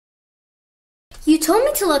You told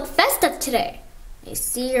me to look festive today. I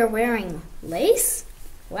see you're wearing lace?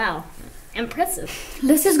 Wow, impressive.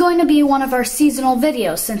 This is going to be one of our seasonal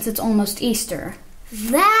videos since it's almost Easter.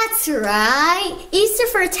 That's right! Easter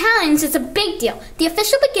for Italians is a big deal. The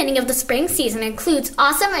official beginning of the spring season includes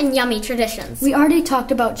awesome and yummy traditions. We already talked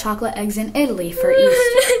about chocolate eggs in Italy for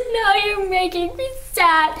Easter. Now you're making me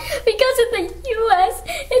sad. Because in the U.S.,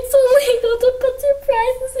 it's illegal to put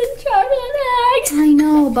surprises in chocolate eggs. I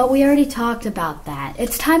know, but we already talked about that.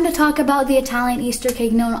 It's time to talk about the Italian Easter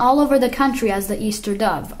cake known all over the country as the Easter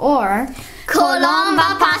dove, or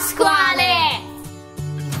Colomba Pasquale!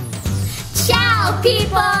 Ciao,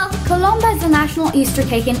 people! Colomba is the national Easter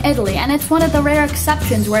cake in Italy, and it's one of the rare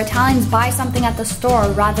exceptions where Italians buy something at the store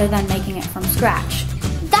rather than making it from scratch.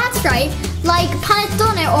 That's right, like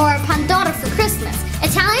panettone or pandora for Christmas.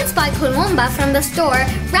 Italians buy Colomba from the store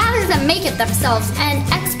rather than make it themselves, and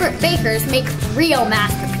expert bakers make real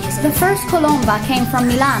masterpieces. The first Colomba came from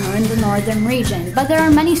Milano in the northern region, but there are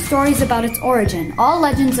many stories about its origin. All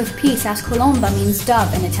legends of peace, as Colomba means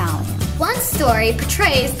dove in Italian. One story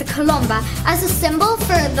portrays the Colomba as a symbol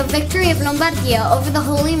for the victory of Lombardia over the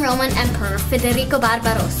Holy Roman Emperor Federico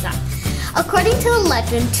Barbarossa. According to the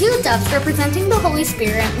legend, two doves representing the Holy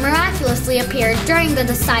Spirit miraculously appeared during the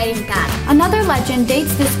deciding battle. Another legend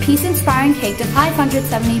dates this peace-inspiring cake to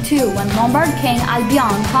 572, when Lombard king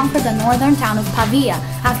Albion conquered the northern town of Pavia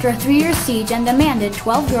after a 3-year siege and demanded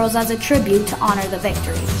 12 girls as a tribute to honor the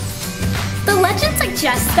victory. The legend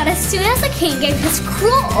suggests that as soon as the king gave his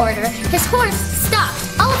cruel order, his horse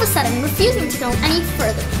stopped, all of a sudden refusing to go any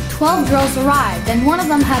further. 12 girls arrived, and one of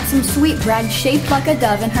them had some sweetbread shaped like a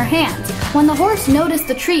dove in her hands. When the horse noticed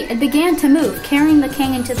the treat, it began to move, carrying the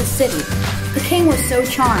king into the city. The king was so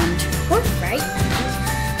charmed. Or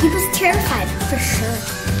frightened. He was terrified, for sure.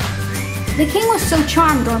 The king was so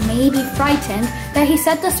charmed, or maybe frightened, that he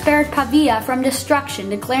set the spared Pavia from destruction,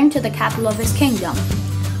 declaring to the capital of his kingdom.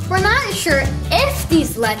 We're not sure if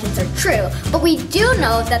these legends are true, but we do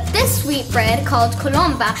know that this sweetbread called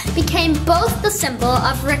Colomba became both the symbol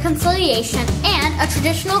of reconciliation and a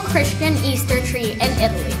traditional Christian Easter tree in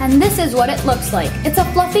Italy. And this is what it looks like. It's a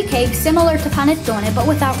fluffy cake similar to panettone but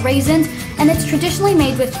without raisins, and it's traditionally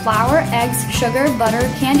made with flour, eggs, sugar, butter,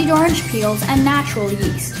 candied orange peels, and natural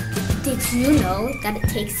yeast. Did you know that it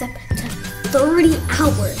takes up to 30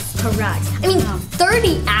 hours to rise? I mean,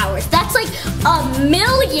 30 hours. That's like a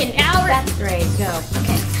million hours. That's great. Go.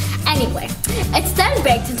 Okay. Anyway, it's then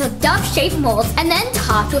baked into dove-shaped molds and then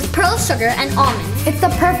topped with pearl sugar and almonds. It's the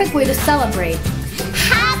perfect way to celebrate.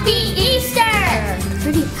 Happy Easter!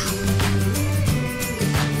 30 hours.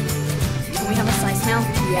 Can we have a slice now?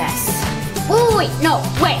 Yes. Oh, wait.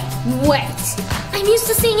 I'm used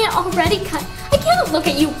to seeing it already cut. I can't look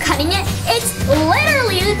at you cutting it. It's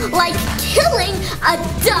literally like killing a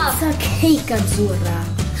dove. It's a cake, Azzurra.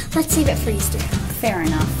 Let's save it for Easter. Fair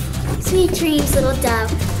enough. Sweet dreams, little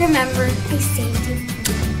dove. Remember, I saved you.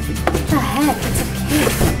 What the heck? It's a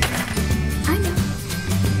cake.